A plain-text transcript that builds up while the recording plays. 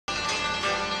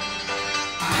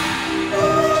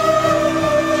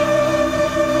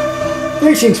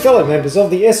Greetings fellow members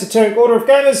of the Esoteric Order of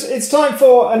Gamers. It's time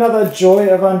for another joy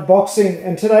of unboxing,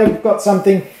 and today we've got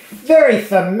something very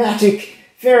thematic,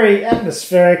 very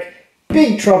atmospheric.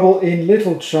 Big Trouble in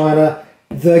Little China,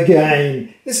 the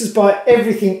game. This is by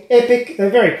Everything Epic. They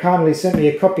very kindly sent me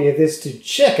a copy of this to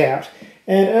check out,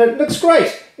 and it looks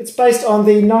great. It's based on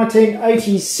the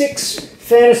 1986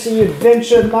 fantasy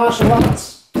adventure martial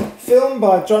arts film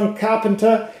by John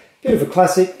Carpenter. Bit of a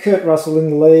classic, Kurt Russell in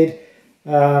the lead.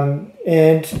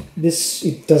 And this,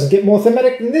 it doesn't get more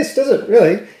thematic than this, does it,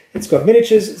 really? It's got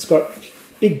miniatures, it's got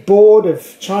big board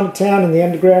of Chinatown and the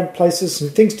underground places, some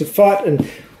things to fight, and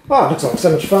oh, it looks like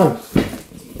so much fun.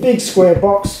 Big square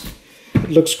box, it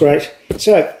looks great.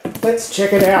 So, let's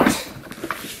check it out.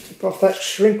 Take off that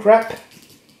shrink wrap.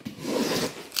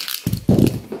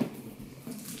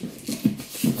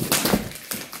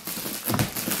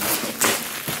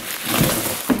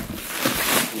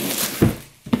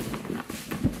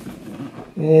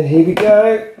 And here we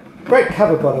go. Great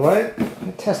cover, by the way.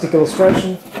 Fantastic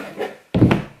illustration.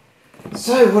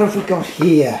 So what have we got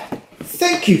here?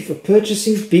 Thank you for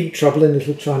purchasing Big Trouble in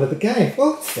Little China, the game.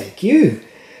 Well, thank you.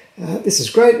 This is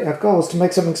great. Our goal is to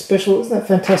make something special. Isn't that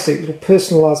fantastic? A little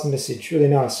personalised message. Really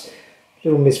nice.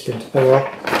 Little misprint. Oh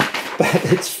well. But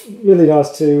it's really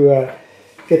nice to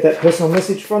get that personal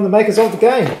message from the makers of the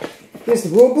game. Here's the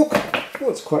rule book. Oh,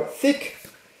 it's quite thick.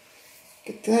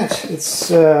 Look at that,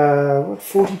 it's, what,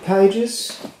 40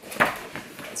 pages?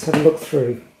 Let's have a look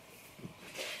through.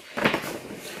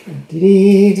 I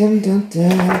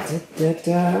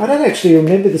don't actually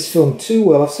remember this film too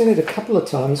well. I've seen it a couple of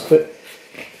times, but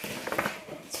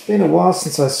it's been a while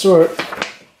since I saw it.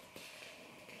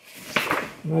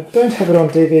 And I don't have it on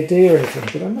DVD or anything,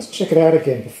 but I must check it out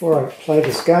again before I play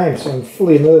this game, so I'm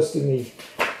fully immersed in the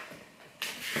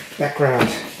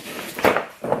background.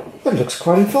 That looks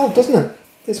quite involved, doesn't it?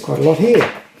 There's quite a lot here.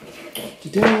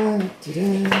 Ta-da,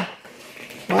 ta-da.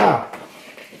 Wow.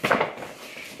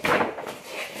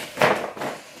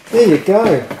 There you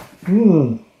go.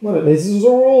 What it needs is a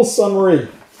rule summary.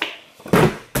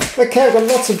 Okay, I've got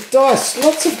lots of dice.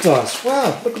 Lots of dice.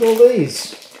 Wow, look at all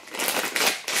these.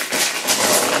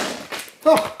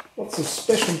 Oh, lots of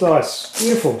special dice.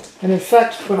 Beautiful. And in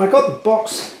fact, when I got the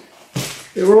box,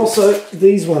 there were also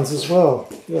these ones as well.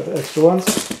 A few other extra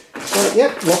ones. So,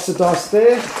 yep, lots of dice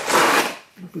there. What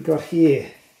have we got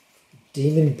here?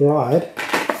 Demon Bride.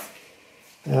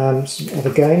 Some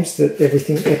other games that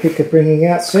Everything Epic are bringing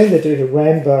out soon. They're doing a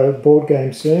Rambo board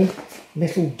game soon.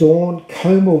 Metal Dawn,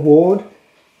 Coma Ward.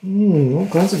 All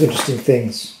kinds of interesting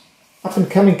things. Up and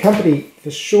coming company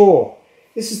for sure.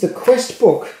 This is the quest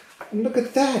book. And look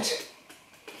at that.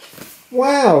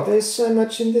 Wow, there's so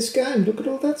much in this game. Look at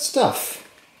all that stuff.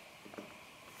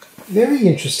 Very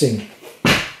interesting.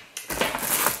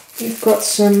 We've got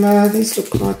some, these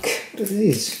look like, what are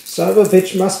these? Cyber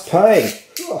Bitch Must Pay.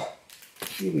 Oh,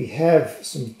 here we have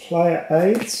some player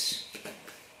aids.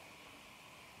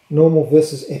 Normal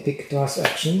versus epic dice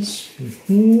actions.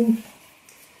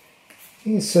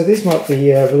 Yeah, so these might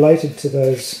be related to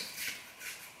those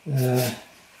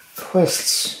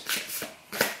quests.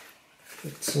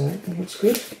 But that looks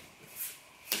good.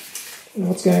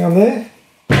 What's going on there?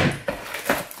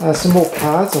 Some more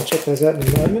cards, I'll check those out in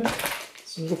a moment.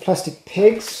 Some little plastic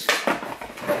pegs.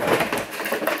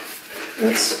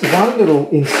 That's one little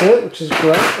insert, which is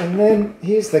great. And then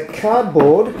here's the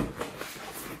cardboard.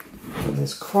 And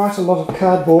there's quite a lot of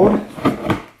cardboard.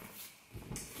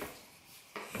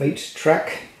 Feet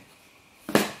track.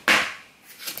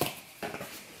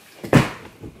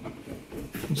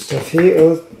 Some stuff here.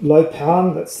 Oh,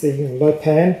 Lopan, that's the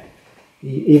Lopan, the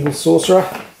evil sorcerer.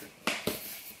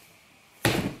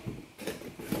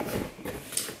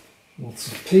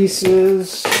 Lots of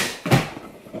pieces.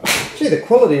 Gee, the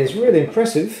quality is really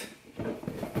impressive.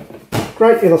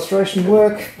 Great illustration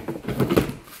work.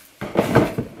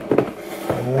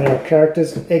 There are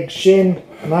characters: Egg Shen,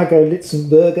 Margot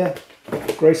Litzenberger,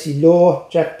 Gracie Law,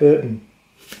 Jack Burton.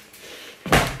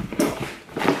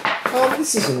 Oh,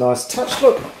 this is a nice touch,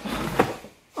 look.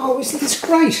 Oh, isn't this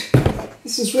great?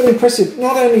 This is really impressive.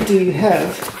 Not only do you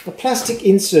have a plastic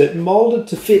insert moulded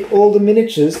to fit all the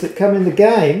miniatures that come in the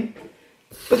game,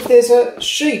 but there's a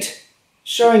sheet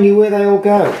showing you where they all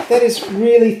go. That is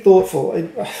really thoughtful.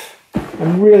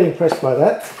 I'm really impressed by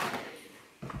that.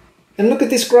 And look at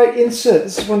this great insert.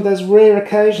 This is one of those rare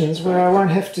occasions where I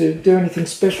won't have to do anything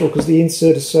special because the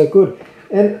insert is so good.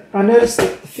 And I noticed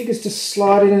that the figures just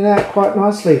slide in and out quite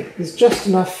nicely. There's just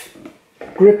enough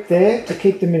grip there to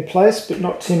keep them in place, but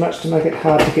not too much to make it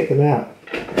hard to get them out.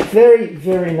 Very,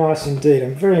 very nice indeed.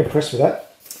 I'm very impressed with that.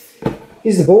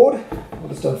 Here's the board. I'll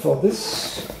just unfold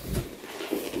this.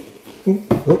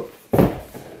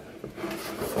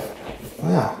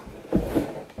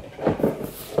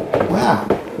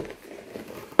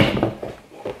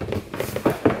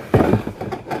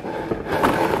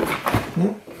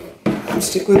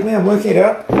 stick with me, I'm working it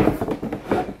out.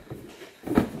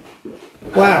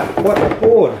 Wow, what a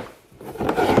board.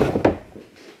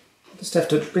 Just have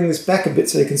to bring this back a bit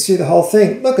so you can see the whole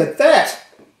thing. Look at that!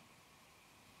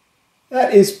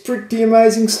 That is pretty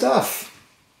amazing stuff.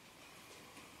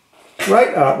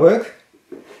 Great artwork.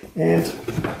 And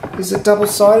is it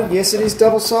double-sided? Yes, it is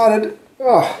double-sided.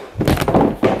 Oh,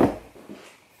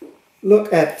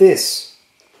 look at this.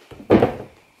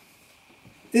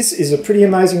 This is a pretty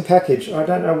amazing package. I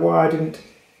don't know why I didn't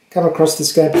come across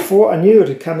this game before. I knew it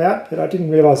had come out, but I didn't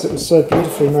realise it was so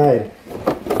beautifully made.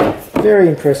 Very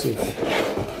impressive.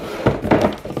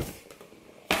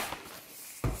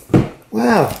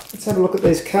 Wow, let's have a look at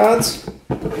these cards.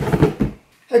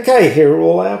 Okay, here are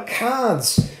all our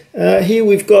cards. Here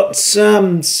we've got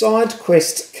some side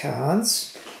quest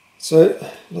cards. So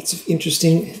lots of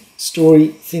interesting story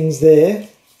things there.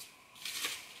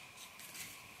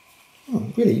 Oh,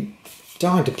 I'm really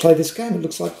dying to play this game. It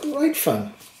looks like great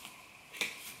fun.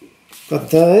 Got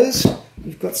those.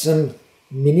 We've got some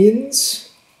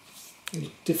minions.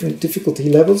 Different difficulty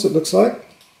levels, it looks like.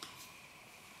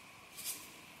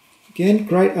 Again,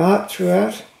 great art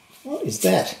throughout. What is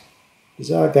that?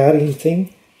 Bizarre guardian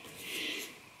thing.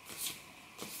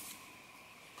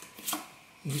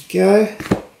 There we go.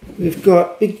 We've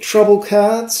got Big Trouble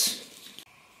cards.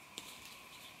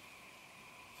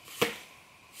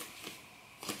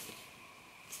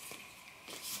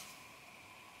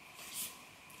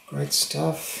 Great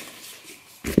stuff.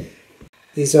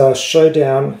 These are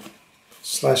showdown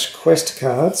 / quest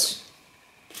cards.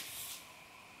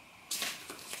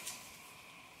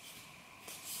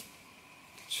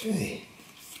 Gee.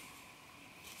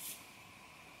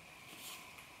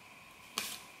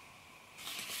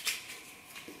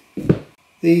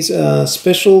 These are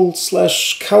special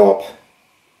 / co-op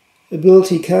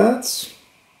ability cards.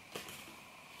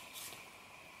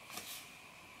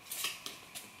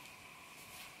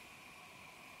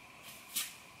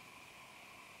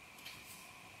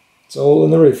 It's all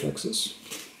in the reflexes.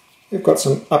 We've got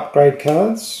some upgrade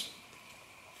cards.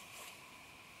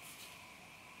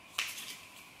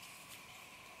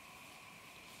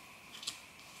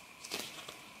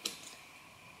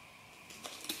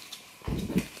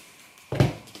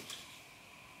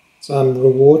 Some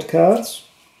reward cards.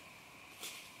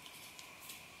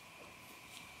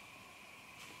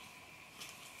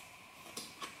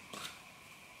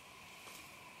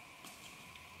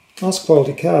 Nice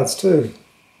quality cards too.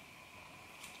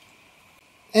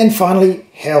 And finally,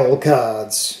 hell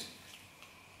cards.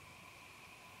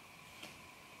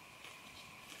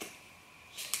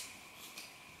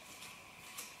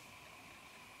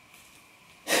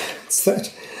 It's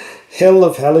that hell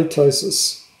of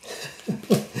halitosis.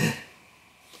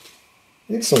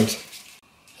 Excellent.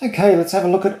 Okay, let's have a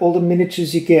look at all the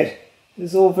miniatures you get.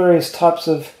 There's all various types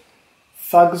of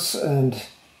thugs and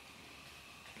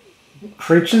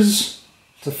creatures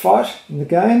to fight in the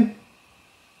game.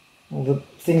 All the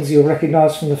things you'll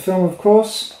recognise from the film, of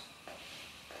course.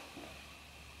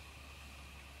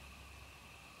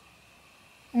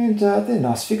 And they're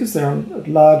nice figures. They're on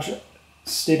large,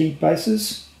 steady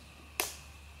bases.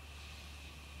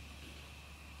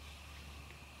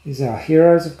 These are our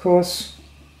heroes, of course.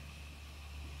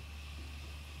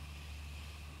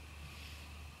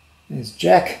 There's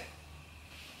Jack.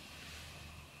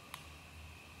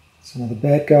 Some of the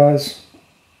bad guys.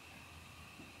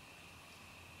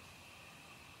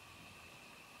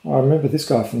 I remember this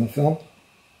guy from the film.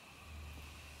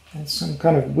 And some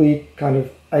kind of weird, kind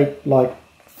of ape-like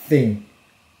thing.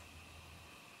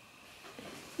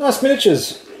 Nice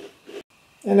miniatures.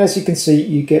 And as you can see,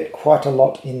 you get quite a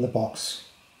lot in the box.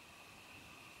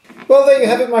 Well, there you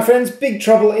have it, my friends. Big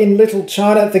Trouble in Little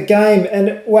China, the game.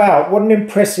 And wow, what an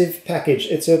impressive package.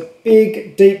 It's a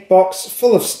big, deep box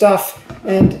full of stuff.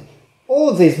 And all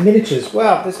of these miniatures.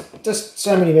 Wow, there's just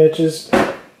so many miniatures.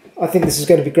 I think this is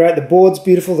going to be great. The board's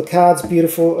beautiful, the card's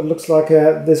beautiful. It looks like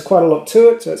there's quite a lot to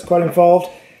it, so it's quite involved.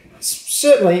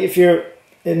 Certainly, if you're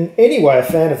in any way a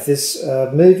fan of this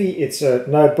movie, it's a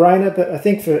no-brainer, but I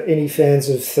think for any fans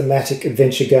of thematic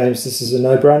adventure games, this is a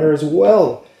no-brainer as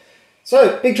well.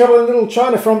 So, Big Trouble in Little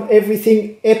China from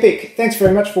Everything Epic. Thanks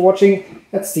very much for watching.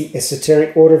 That's the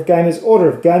Esoteric Order of Gamers,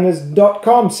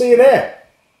 orderofgamers.com. See you there.